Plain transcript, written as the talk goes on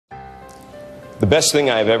The best thing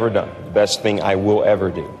I've ever done, the best thing I will ever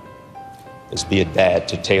do, is be a dad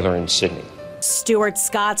to Taylor and Sydney. Stuart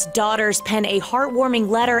Scott's daughters pen a heartwarming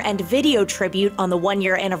letter and video tribute on the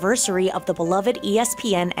one-year anniversary of the beloved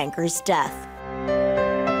ESPN anchor's death.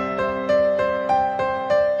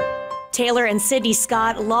 Taylor and Sydney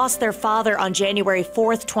Scott lost their father on January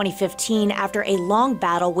 4th, 2015, after a long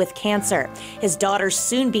battle with cancer. His daughters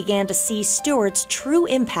soon began to see Stuart's true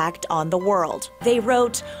impact on the world. They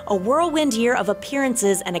wrote, "A whirlwind year of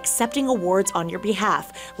appearances and accepting awards on your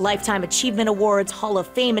behalf. Lifetime Achievement Awards, Hall of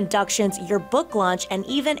Fame inductions, your book launch, and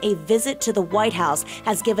even a visit to the White House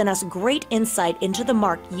has given us great insight into the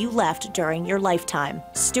mark you left during your lifetime."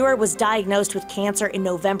 Stuart was diagnosed with cancer in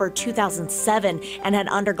November 2007 and had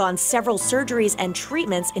undergone several surgeries and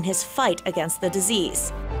treatments in his fight against the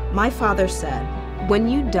disease. My father said, "When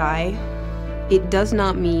you die, it does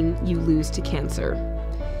not mean you lose to cancer.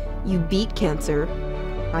 You beat cancer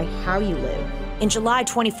by how you live." In July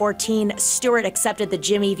 2014, Stuart accepted the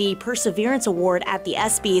Jimmy V Perseverance Award at the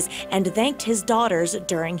ESPYs and thanked his daughters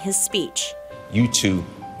during his speech. You two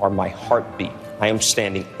are my heartbeat. I am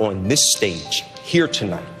standing on this stage here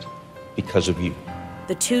tonight because of you.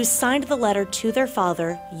 The two signed the letter to their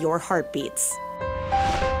father, Your Heartbeats.